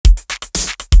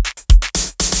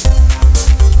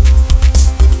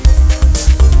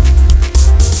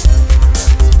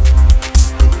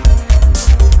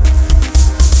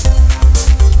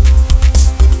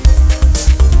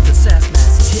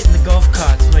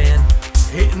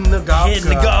Hitting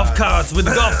the golf carts with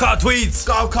the golf cart tweets.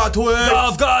 Golf cart tweets.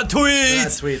 Golf cart tweets. Yeah,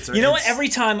 tweets. You know what? Every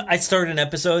time I start an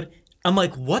episode, I'm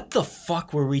like, what the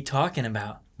fuck were we talking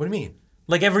about? What do you mean?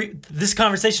 Like this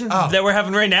conversation that we're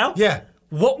having right now? Yeah.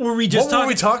 What were we just talking about? What were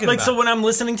we talking about? Like, so when I'm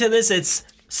listening to this, it's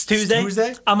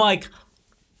Tuesday. I'm like,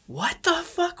 what the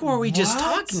fuck were we just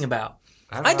talking about?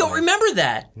 I don't remember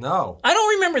that. No. I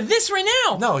don't remember this right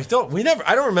now. No, you don't.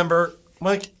 I don't remember.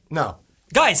 Like, no.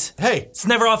 Guys. Hey. It's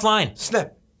never offline.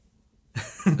 Snap.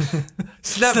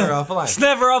 It's never offline. It's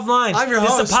never offline. I'm your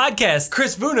host. It's a podcast.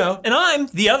 Chris Vuno. And I'm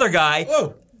the other guy.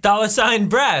 Whoa. $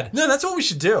 Brad. No, that's what we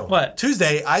should do. What?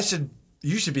 Tuesday,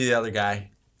 you should be the other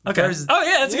guy. Okay. Oh,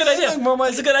 yeah, that's a good idea.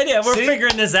 That's a good idea. We're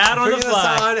figuring this out on the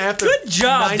fly. Good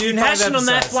job, dude. National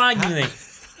Night Flag Day.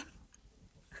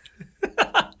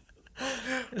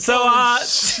 So,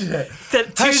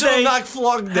 Tuesday.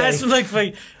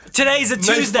 Tuesday. Today's a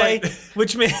Tuesday,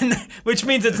 which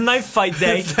means it's knife fight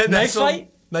day. Knife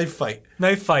fight? Knife fight.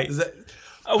 Knife fight.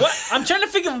 What? I'm trying to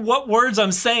think of what words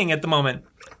I'm saying at the moment.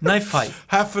 Knife fight.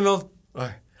 What's the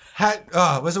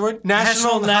word?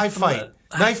 National Knife Fight.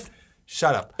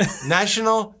 Shut up.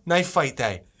 National Knife Fight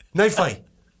Day. Knife fight.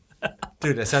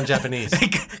 Dude, that sounds Japanese.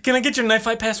 Can I get your knife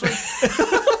fight password?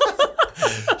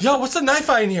 Yo, what's the knife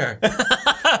fight in here?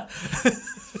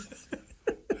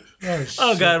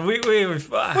 Oh God, we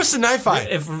what's the knife fight?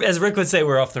 As Rick would say,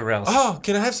 we're off the rails. Oh,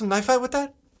 can I have some knife fight with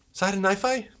that? Side of knife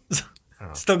fight?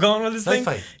 Still going with this knife thing?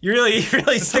 Fight. You're really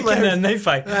sticking to that knife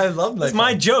fight. I love knife It's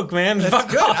my joke, man. Fuck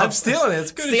good. off. I'm stealing it.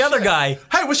 It's good. It's the other guy.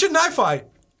 Hey, what's your knife fight?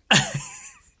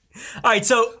 All right,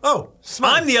 so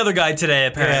I'm the other guy today,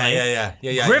 apparently.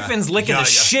 Yeah. Griffin's licking the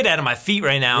shit out of my feet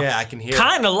right now. Yeah, I can hear it.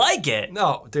 Kind of like it.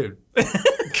 No, dude.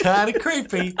 Kind of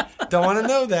creepy. Don't want to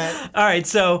know that. All right,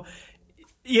 so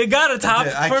you got a top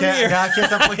from here. I can't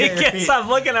stop looking at your feet. I can't stop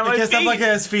looking at my feet. I can't stop looking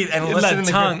at his feet and listening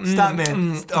to tongue. Stop,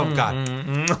 man. Oh,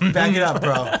 God. Back it up,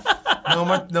 bro.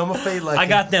 No more fade like I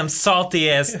got them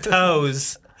salty-ass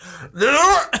toes.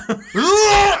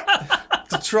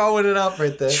 Throwing it up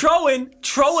right there. Throwing.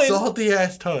 Salty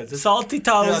ass toes. Salty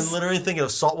toes. Yeah, I'm literally thinking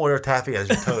of saltwater taffy as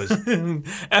your toes. Dude,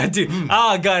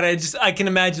 oh God, I can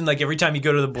imagine like every time you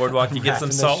go to the boardwalk, you get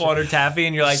some saltwater taffy,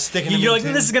 and you're like,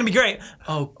 this is gonna be great.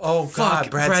 Oh God,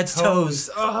 fuck, Brad's toes.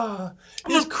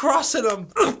 He's crossing them.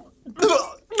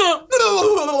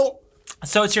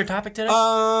 So it's your topic today?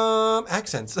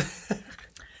 Accents.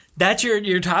 That's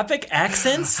your topic?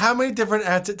 Accents? How many different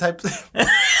accent types?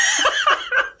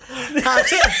 I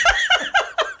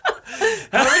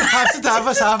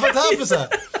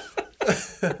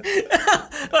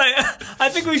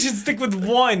think we should stick with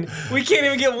one. We can't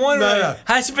even get one right.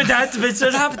 How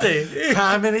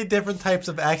many different types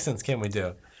of accents can we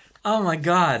do? Oh my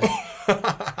God.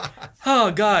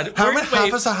 Oh God. How many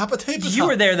You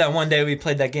were there that one day we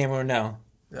played that game or no?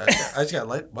 I just got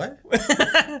light. What?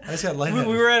 I just got light.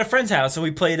 We were at a friend's house and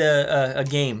we played a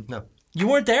game. No. You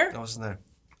weren't there? I wasn't there.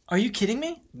 Are you kidding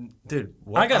me? Dude,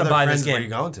 I gotta buy this game. Where are you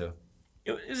going to?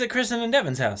 It was at Kristen and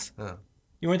Devin's house. Oh.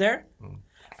 You weren't there?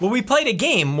 Well, we played a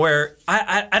game where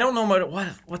I don't know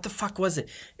what the fuck was it.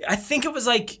 I think it was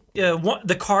like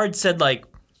the card said like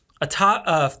a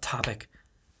topic.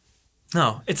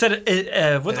 No, it said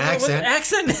an accent. An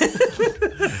accent.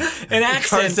 The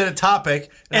card said a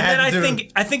topic, and then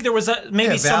I think there was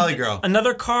maybe Valley Girl.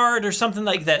 Another card or something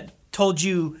like that told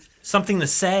you something to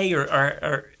say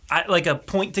or like a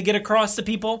point to get across to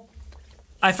people.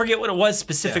 I forget what it was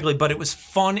specifically, but it was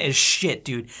fun as shit,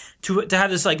 dude. To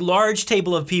have this like large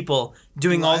table of people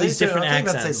doing all these different accents.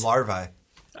 I think that's larvae.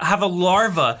 Have a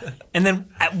larva, and then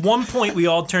at one point we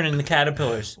all turn into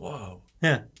caterpillars. Whoa.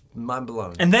 Yeah. Mind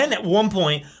blown. And then at one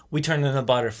point we turn into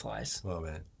butterflies. Whoa,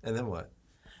 man. And then what?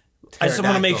 I just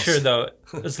want to make sure though,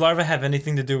 does larva have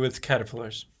anything to do with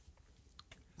caterpillars?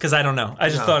 Because I don't know. I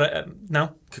just thought,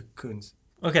 no? Cocoons.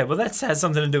 Okay, well that has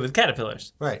something to do with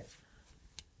caterpillars. Right.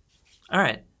 All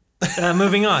right.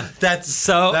 Moving on. That's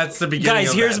the beginning.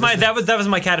 Guys, here's that was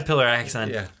my caterpillar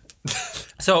accent. Yeah.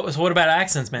 So what about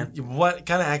accents, man? What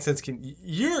kind of accents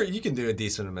you can do a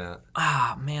decent amount?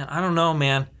 Ah, man, I don't know,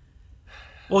 man.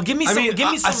 Well, give me some. Give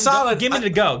me a solid. Give me the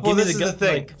go. Well, give me this the go. is the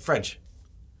thing. Like, French.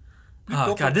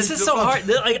 Oh God, this is so hard.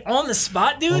 Like on the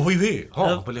spot, dude. Oh, oui.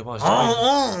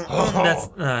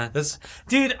 That's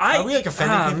dude. Are we like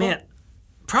offending people? Man,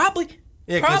 probably.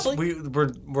 Yeah, because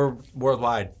we're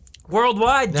worldwide.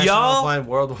 Worldwide, y'all.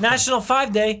 Worldwide. National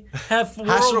 5 Day. Have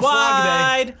National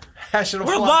worldwide. National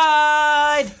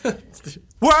worldwide.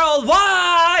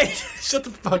 Worldwide. Shut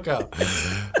the fuck up.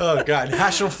 Oh God,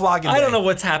 National Flogging Day. I don't know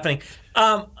what's happening.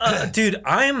 Dude,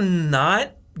 I am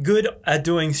not good at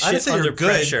doing shit under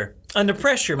pressure. Under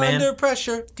pressure, man. Under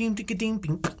pressure.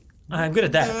 I'm good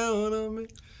at that. Down on me.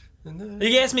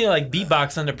 You can ask me to like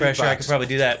beatbox under pressure. I could Beatbox. probably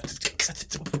do that.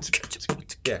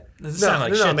 Yeah. Doesn't sound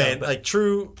like no, shit, man. though, but- Like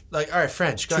true. Like all right,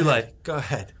 French. Go True ahead. life. Go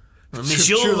ahead.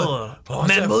 Monsieur, True life.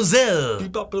 mademoiselle.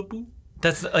 But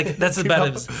That's about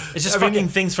it. It's just I mean, fucking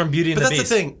things from Beauty and the that's the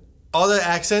Beast. thing. All the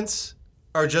accents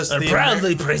are just the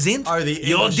Proudly Ameri- present are the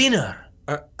your English- dinner.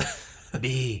 are-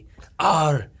 Be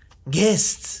our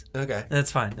guests. okay.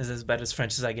 That's fine. It's as bad as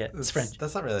French as I get. It's French.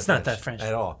 That's not really. It's not that French.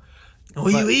 at all.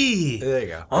 Oui, but- oui. There you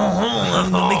go.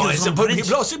 I'm gonna make it it's some a French.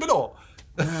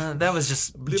 That was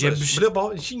just gibberish.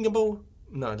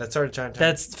 No, that's our Chinese.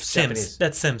 That's Sims. Japanese.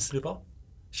 That's Sims.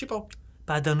 Shipo.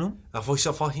 Pardon? A voice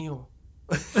of Fahio.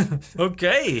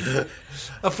 Okay.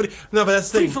 No, but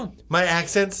that's the Free thing. phone. My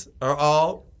accents are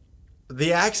all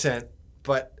the accent,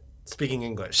 but speaking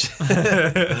English.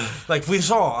 Like we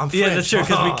saw, I'm French. Yeah, that's true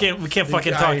because we can't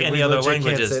fucking talk any other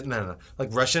languages. No. Like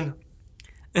Russian.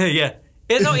 Yeah.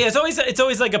 It's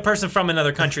always like a person from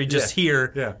another country just Yeah,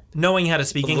 here yeah. knowing how to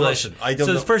speak English. Russian, I don't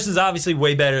so know. this person's obviously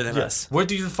way better than us. Where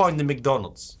do you find the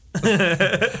McDonald's?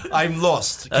 I'm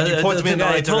lost. Can you point me in the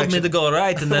guy right told direction? me to go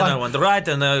right, and then I went right,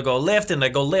 and then I go left, and I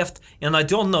go left, and I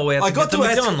don't know where to I got get the to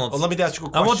ask. McDonald's. Oh, let me ask you a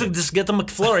I question. want to just get the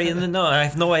McFlurry, and then no, I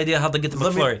have no idea how to get the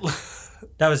Let me- McFlurry.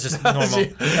 That was just normal.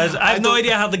 I have no don't-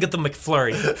 idea how to get the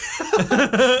McFlurry.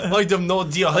 I have no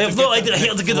idea. I have no idea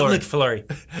how to get the McFlurry.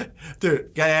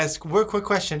 Dude, gotta ask one quick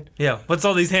question. Yeah, what's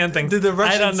all these hand things? Do the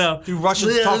Russians, I don't know. Do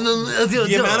Russians talk?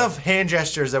 The amount of hand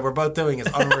gestures that we're both doing is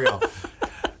unreal.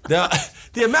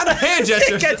 the amount of hand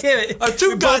gestures God damn it. are too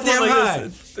We both went goddamn like high.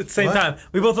 this at the same What? time.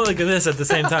 We both went like this at the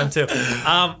same time too.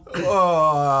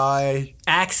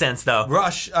 Accents though.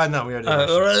 No, we already did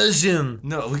Russian. Russian.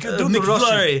 No, we can do the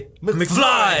McFlurry. Russian.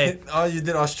 McFly. Oh, you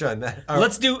did Austrian. All right.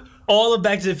 Let's do all of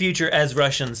Back to the Future as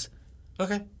Russians.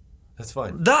 Okay, that's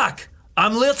fine. Doc,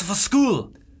 I'm late for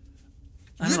school.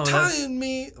 I don't You're know what that- telling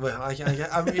me? Well,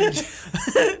 I mean,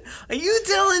 Are you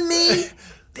telling me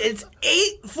it's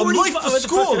 8:45? I'm late for What the fuck?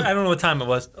 school. I don't know what time it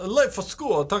was. late for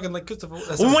school. I'm talking like Christopher.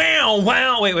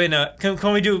 Wow. Wait, no.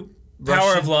 Can we do Power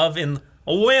Russian? of Love in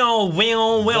wow.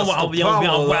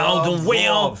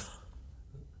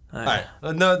 All right,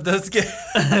 no, let's get.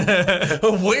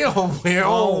 Well.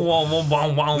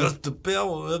 That's the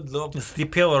power of love. It's the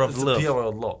power of That's the love. power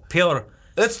of love. Power.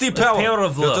 That's the power. power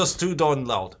of love. Just too darn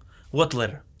loud. What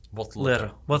letter? What Letter.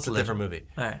 What's What's a letter? different movie?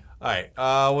 All right. All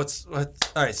right. What's all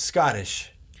right?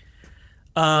 Scottish.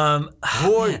 Boy,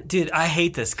 Boy. dude, I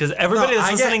hate this because everybody No, that's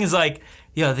I get- listening is like,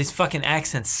 yo, these fucking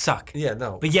accents suck. Yeah,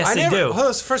 no. But yes, I they never, do. Hold on,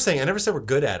 that's the first thing. I never said we're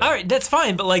good at it. All right, that's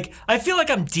fine, but like, I feel like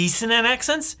I'm decent at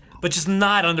accents, but just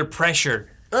not under pressure.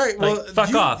 All right. Like, Well, fuck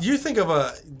you, off. You think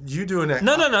of you doing that?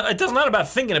 No. It doesn't matter about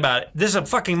thinking about it. There's a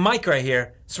fucking mic right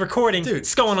here. It's recording. Dude,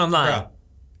 It's going online. Bro,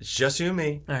 it's just you and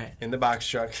me. All right. In the box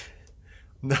truck.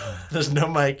 No, there's no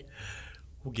mic.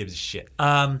 Who gives a shit?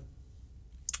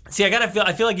 See,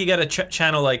 I feel like you gotta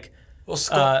channel like. Well,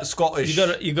 Scottish.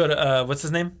 You go to what's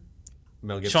his name?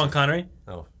 Mel Gibson. Sean Connery.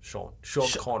 Oh, Sean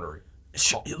Connery.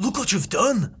 Look what you've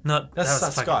done. No, That's that was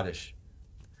not fucking- Scottish.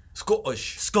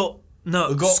 Scottish. Scott.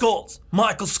 No, got- Scott.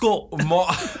 Michael Scott.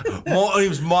 My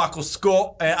name's Michael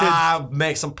Scott, and I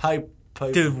make some pipe.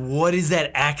 Dude, what is that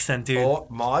accent, dude? Oh,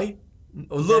 my.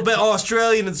 A little bit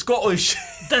Australian and Scottish.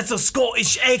 That's a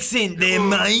Scottish accent there,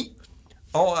 mate.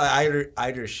 Oh, Irish.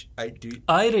 Irish.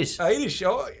 Irish.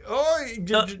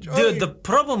 Dude, the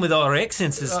problem with our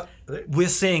accents is we're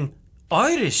saying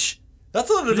Irish. That's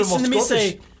a little bit more Listen to me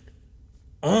Scottish. say,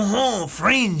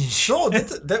 French. No,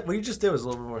 that what you just did was a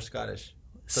little bit more Scottish.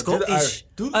 So do the Scottish.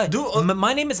 Irish.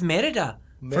 My name is Merida.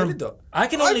 Merida. I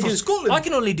can I'm only from do Scotland. I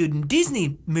can only do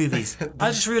Disney movies.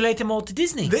 I just relate them all to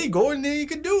Disney. There you go, and there you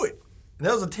can do it.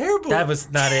 That was a terrible. That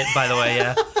was not it, by the way.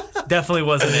 Yeah, definitely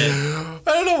wasn't it.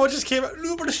 I don't know what just came out.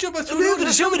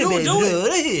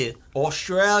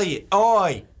 Australia.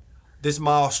 Oi. This is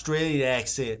my Australian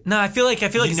accent. No, I feel like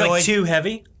it's know like it? too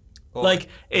heavy. Like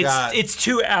God. it's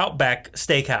too Outback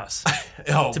Steakhouse.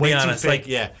 Oh, To be way too honest, fake, like,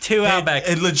 yeah. two Outback,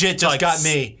 It legit just like, got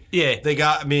me. yeah. They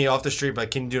got me off the street,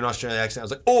 but can you do an Australian accent? I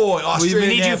was like, oh, We Australian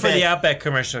need you for the Outback. Outback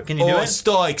commercial. Can you do Oh, it?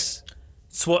 Stokes.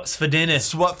 Swats for dinner.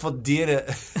 What for dinner?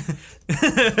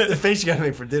 The face you gotta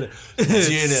make for dinner.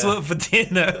 Dinner. Swat for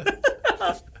dinner.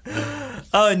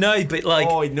 Oh no, but like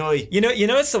Oh, no. you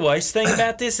know what's the worst thing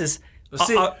about this is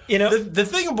See, you know the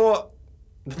thing about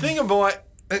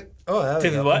oh,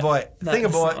 there we go. what? Boy, the No, thing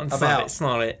it's about not- it's not it. It's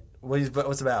not it.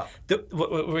 what's about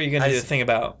What are you gonna do the thing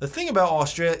about? the thing about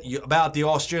Australia about the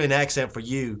Australian accent for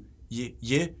you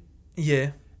Yeah,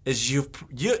 is you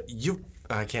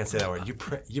I can't say that word. You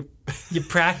practiced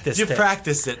you it.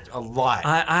 practice it a lot.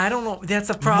 I don't know. That's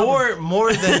a problem.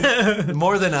 more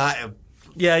than I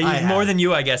Yeah, more than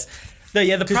you, I guess. No,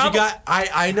 yeah, the problem.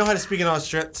 I know how to speak an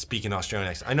Australian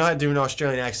accent. I know how to do an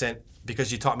Australian accent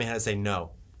because you taught me how to say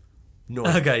no. No.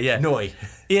 Okay, yeah. No.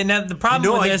 Yeah, now the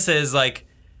problem with this is like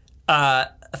a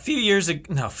few years,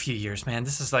 man.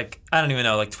 This is like, I don't even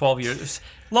know, like 12 years.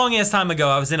 Long ass time ago,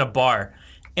 I was in a bar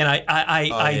and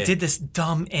I did this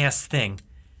dumb ass thing.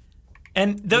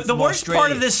 And the worst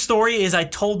part of this story is I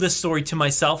told this story to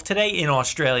myself today in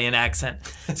Australian accent.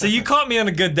 So you caught me on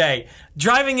a good day,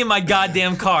 driving in my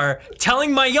goddamn car,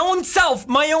 telling my own self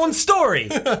my own story.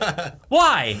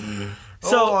 Why?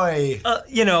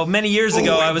 So, many years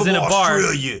ago, I was in a bar.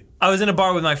 I was in a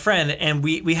bar with my friend, and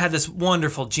we had this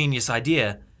wonderful genius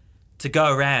idea to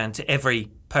go around to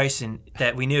every person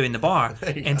that we knew in the bar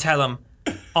and tell them,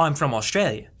 I'm from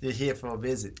Australia. You're here for a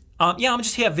visit. Yeah, I'm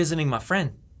just here visiting my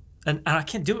friend. And I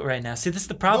can't do it right now. See, this is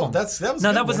the problem. No,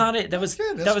 that was not it. That was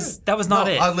not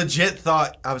it. I legit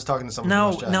thought I was talking to someone from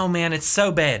Australia. No, man, it's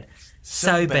so bad.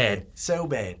 So bad. So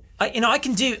bad. I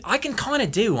can kind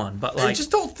of do one, but like, just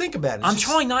don't think about it. I'm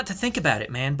trying not to think about it,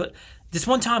 man. But this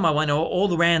one time I went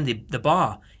all around the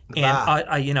bar,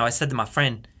 and I said to my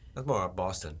friend, "That's more like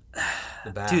Boston."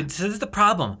 The bar. Dude, so this is the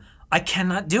problem. I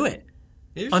cannot do it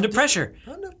under pressure.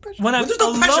 Under pressure. When I'm there's no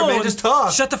alone, pressure, man. Just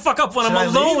talk. Shut the fuck up. When I'm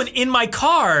alone in my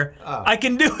car, I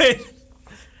can do it.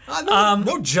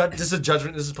 No judge. This is a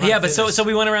judgment. This is private but fitness. so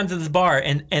we went around to this bar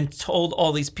and told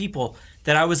all these people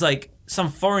that I was like some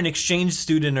foreign exchange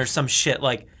student or some shit.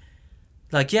 Like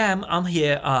yeah, I'm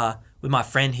here with my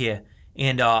friend here,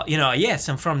 and yes,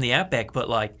 I'm from the Outback, but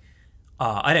like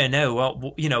I don't know. Well,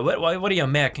 what are your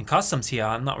American customs here?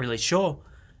 I'm not really sure.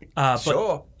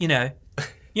 Sure.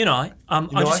 But I'm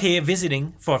just here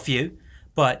visiting for a few,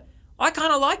 but I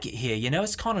kind of like it here.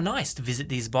 It's kind of nice to visit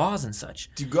these bars and such.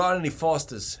 Do you got any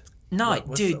Fosters? No,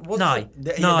 dude. No.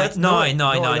 Foster's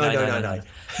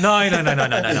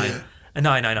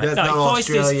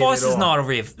not a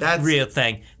real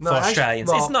thing for Australians.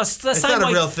 It's not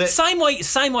the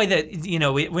same way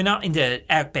that we're not into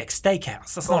Outback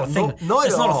Steakhouse. That's not a thing.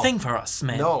 That's not a thing for us,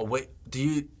 man. No, wait.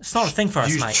 It's not a thing for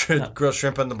us, mate. Do you grill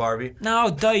shrimp on the Barbie? No,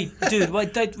 dude,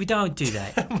 we don't do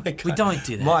that. Oh my God. We don't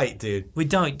do that. Mate, dude. We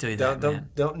don't do that, man.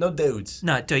 No dudes.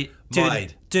 No, dude.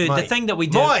 The thing that we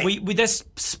do, we there's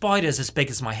spiders as big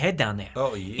as my head down there.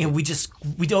 Oh yeah. And we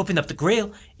open up the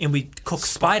grill and we cook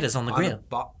spiders on the grill.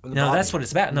 No, that's what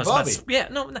it's about. No, Barbie.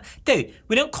 no, dude.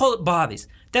 We don't call it Barbies.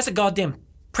 That's a goddamn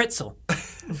pretzel.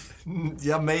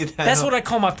 Yeah, made that. That's what I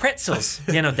call my pretzels.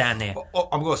 Down there.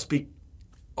 I'm gonna speak.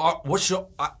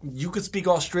 You could speak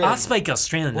Australian. I speak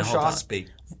Australian. What should I speak?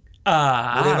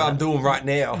 Whatever I'm doing right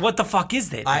now. What the fuck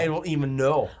is that? Dude? I don't even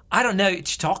know. I don't know what you're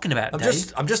talking about.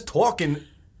 I'm just talking.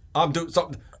 I'm doing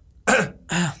something. I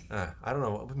don't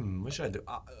know. What should I do?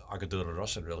 I could do the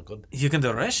Russian real good. You can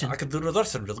do Russian? I could do the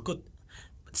Russian real good.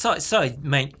 So,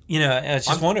 mate, I was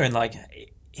just wondering, like,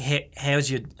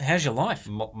 how's your life?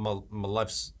 My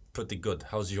life's pretty good.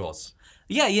 How's yours?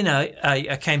 Yeah,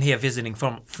 I came here visiting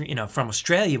from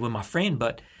Australia with my friend,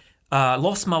 but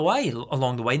lost my way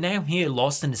along the way. Now I'm here,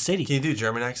 lost in the city. Can you do a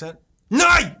German accent?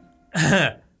 Nein!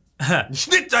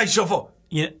 Schnitteinschuffel!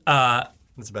 Yeah,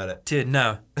 that's about it. Dude,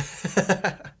 no.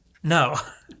 No.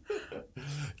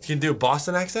 Can you do a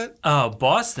Boston accent? Oh,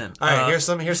 Boston. All right, here's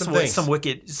some things. Some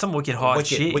wicked hard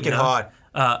shit. Wicked hard.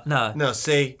 No. No,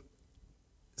 say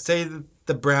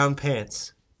the brown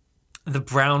pants. The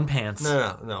brown pants.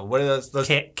 No. What are those?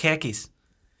 Khakis.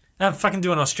 I'm fucking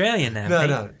doing Australian now.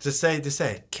 No. Just say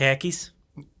it. Khakis.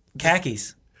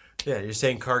 Yeah, you're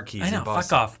saying car keys. I know.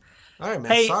 Fuck off. All right,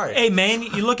 man. Sorry. Hey, man,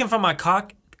 you looking for my car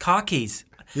keys?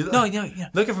 No.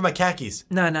 Looking for my khakis.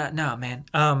 No, man.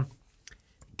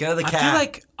 Get out of the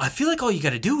cab. I feel like all you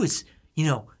got to do is, you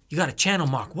got to channel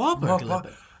Mark Wahlberg a little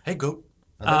bit. Hey, goat.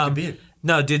 I like your beard.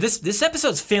 No, dude, this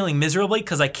episode's failing miserably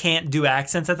because I can't do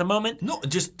accents at the moment. No,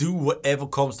 just do whatever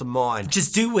comes to mind.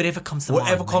 Just do whatever comes to mind.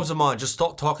 Whatever comes to mind. Just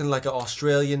stop talking like an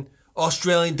Australian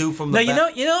dude from the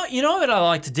back. You know what I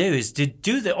like to do is to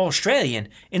do the Australian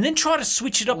and then try to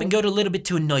switch it up and go to a little bit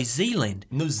to a New Zealand.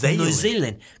 New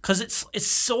Zealand, because it's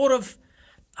sort of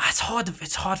it's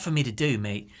hard for me to do,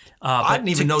 mate. I didn't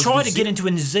even know. Try to get into a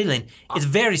New Zealand. It's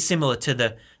very similar to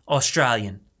the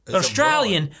Australian.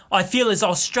 Australian, I feel as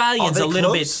Australians a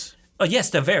little bit. Oh yes,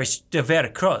 they're very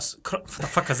close. What the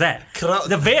fuck is that?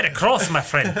 They're very close, my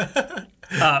friend.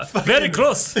 Very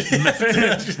close, my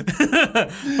friend.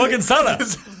 Fucking Sarah.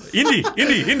 Indie.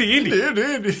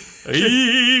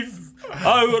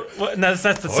 No,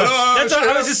 that's the song. That's what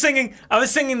I was just singing. I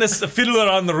was singing this Fiddler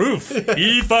on the Roof.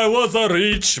 If I was a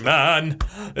rich man.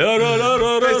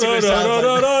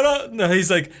 No, he's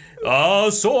like,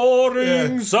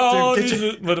 soaring Yeah. sound.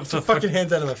 Dude, get your fucking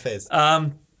hands out of my face. I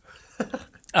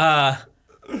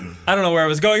don't know where I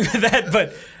was going with that,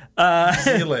 but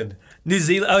New Zealand. New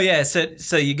Zealand. Oh yeah,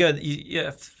 so you go.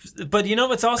 But you know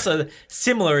what's also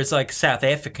similar is like South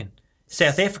African.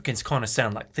 South Africans kind of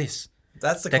sound like this.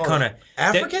 That's the They're kind of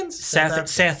Africans. South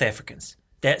Africans.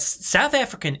 That South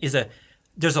African is a.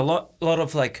 There's a lot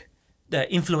of like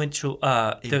the influential.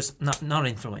 There's not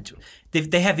influential.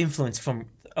 They have influence from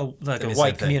a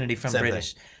white community from Same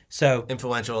British. So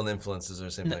Influential and influences are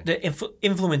the same thing. they're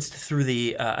influenced through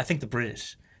the I think the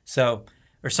British. So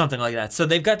or something like that. So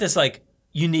they've got this like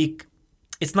unique.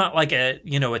 It's not like a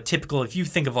typical. If you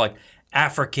think of like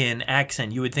African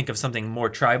accent, you would think of something more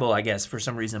tribal, I guess, for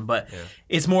some reason. But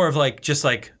it's more of like just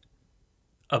like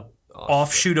a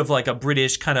offshoot of like a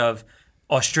British kind of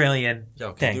Australian Yo,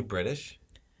 can thing. you do British?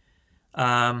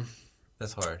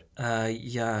 That's hard.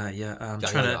 Yeah. I'm Yeah,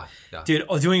 trying yeah. to, dude.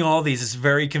 Doing all these is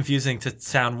very confusing to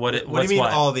sound What do you mean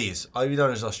all these? All you've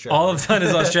done is Australian. All I've done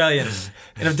is Australian,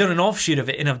 and I've done an offshoot of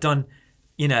it, and I've done,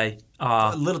 a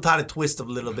little tiny twist of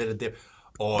a little bit of dip.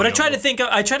 Oh, but I try to think.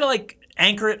 I try to like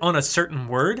anchor it on a certain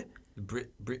word.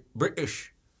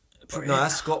 British. No,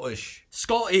 that's Scottish.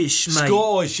 Scottish, mate.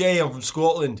 Scottish, yeah, I'm from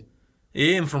Scotland.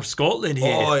 Yeah, I'm from Scotland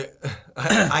here. Oi.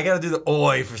 I gotta do the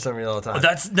oi for some reason all the time.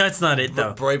 That's not it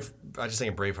though. I just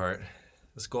think of Braveheart.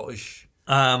 The Scottish.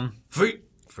 Freedom.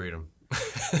 Freedom.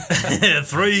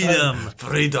 Freedom.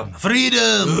 Freedom. Freedom.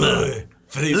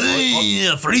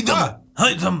 Freedom.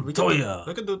 Freedom. We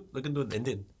can do it in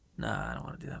Indian. Nah, I don't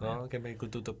want to do that, man. Oh, okay, maybe we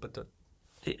could do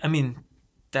it. I mean,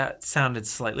 that sounded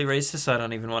slightly racist, so I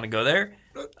don't even want to go there.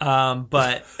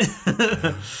 But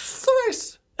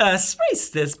Space. space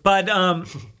this, but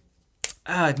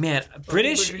man,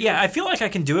 British. Yeah, I feel like I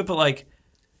can do it, but like,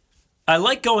 I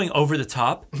like going over the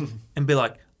top and be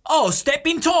like, "Oh, step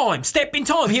in time, step in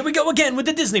time. Here we go again with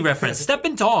the Disney reference. Step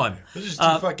in time." This is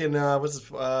too fucking. What's this?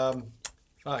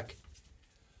 Fuck.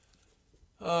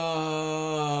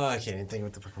 I can't even think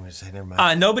what the fuck I'm gonna say. Never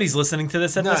mind. Nobody's listening to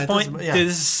this at this point. Yeah. Dude,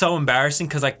 this is so embarrassing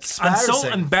because I'm so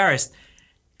embarrassed.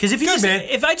 Because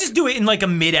if I just do it in like a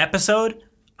mid episode,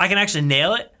 I can actually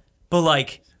nail it. But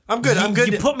like, I'm good. I'm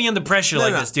good. You put me under pressure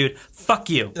this, dude. Fuck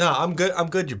you. No, I'm good. I'm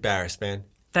good. You're embarrassed, man.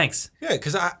 Thanks. Yeah,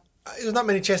 because there's not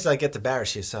many chances I get to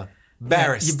embarrass you. So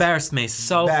embarrassed. You embarrassed me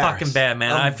so fucking bad,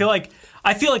 man. I feel like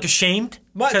ashamed.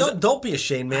 Don't be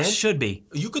ashamed, man. I should be.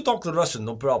 You could talk to Russian,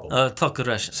 no problem. Talk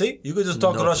Russian. See, you could just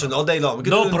talk Russian all day long.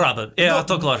 No problem. Yeah, I'll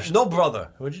talk Russian. No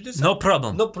brother. What'd you just say? No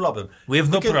problem. No problem. We have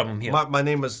no problem here. My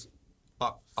name is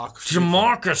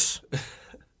Jamarcus.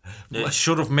 They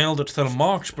should have mailed it to the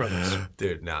Marx Brothers.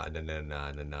 Dude, no. No.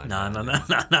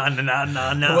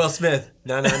 Will Smith.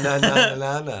 No.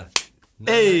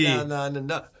 Hey.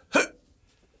 No.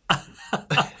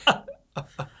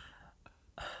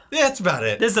 Yeah, that's about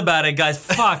it. This is about it, guys.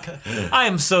 Fuck. I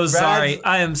am so sorry.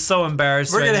 I am so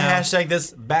embarrassed. We're right gonna now. hashtag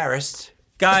this embarrassed.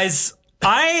 Guys,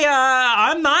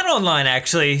 I'm not online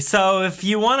actually. So if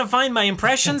you want to find my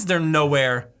impressions, they're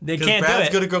nowhere. They can't Brad's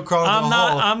do it. gonna go crawl into the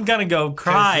hole. I'm gonna go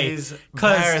cry. He's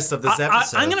embarrassed of this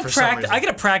episode. I'm gonna for some practice. reason. I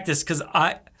gotta practice because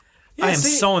I am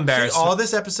so embarrassed. All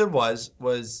this episode was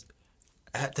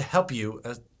to help you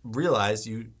realize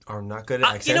you are not good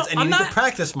at accents and you need to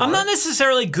practice more. I'm not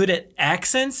necessarily good at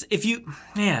accents.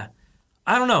 I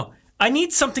don't know. I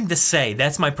need something to say.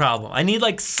 That's my problem. I need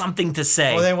like something to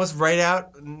say. Well, then let's write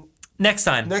out. Next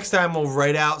time. Next time we'll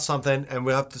write out something and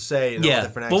we'll have to say in all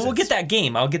different accents. Well, we'll get that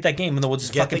game. I'll get that game and then we'll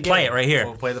just fucking play it right here.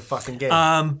 We'll play the fucking game.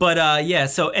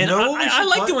 So and I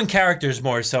like doing characters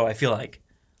more. So I feel like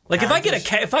if I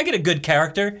get a good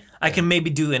character, I can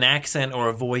maybe do an accent or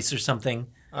a voice or something.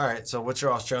 All right. So what's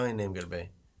your Australian name gonna be?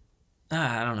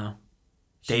 I don't know.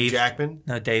 Hugh Dave Jackman?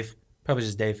 No, Dave. Probably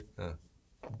just Dave.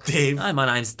 Dave. Hi, my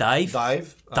name's Dave.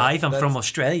 Dave. I'm from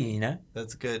Australia. You know.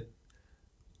 That's good.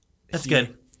 That's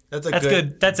good. That's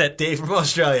good. That's it. Dave from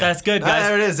Australia. That's good, guys.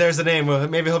 There it is. There's the name.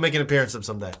 Maybe he'll make an appearance of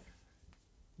someday.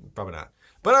 Probably not.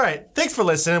 But all right. Thanks for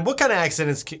listening. What kind of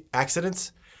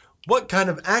accidents? What kind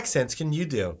of accents can you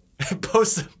do?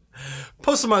 Post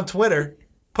them on Twitter.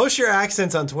 Post your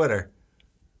accents on Twitter.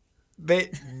 All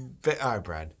right,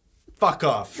 Brad. Fuck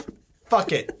off.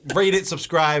 Fuck it. Rate it.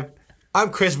 Subscribe. I'm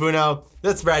Chris Vuno.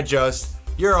 That's Brad Jost.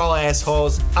 You're all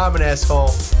assholes. I'm an asshole.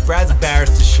 Brad's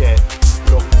embarrassed as shit.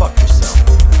 Go fuck yourself.